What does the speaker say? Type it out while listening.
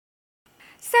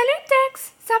Salut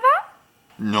Tex, ça va?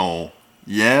 Non.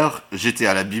 Hier, j'étais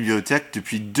à la bibliothèque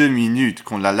depuis 2 minutes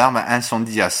quand l'alarme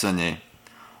incendie a sonné.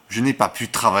 Je n'ai pas pu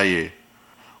travailler.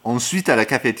 Ensuite, à la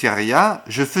cafétéria,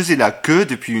 je faisais la queue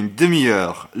depuis une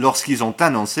demi-heure lorsqu'ils ont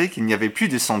annoncé qu'il n'y avait plus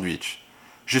de sandwich.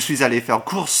 Je suis allé faire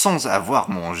course sans avoir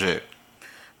mangé.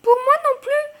 Pour moi non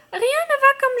plus, rien ne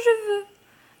va comme je veux.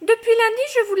 Depuis lundi,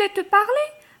 je voulais te parler,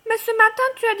 mais ce matin,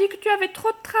 tu as dit que tu avais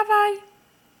trop de travail.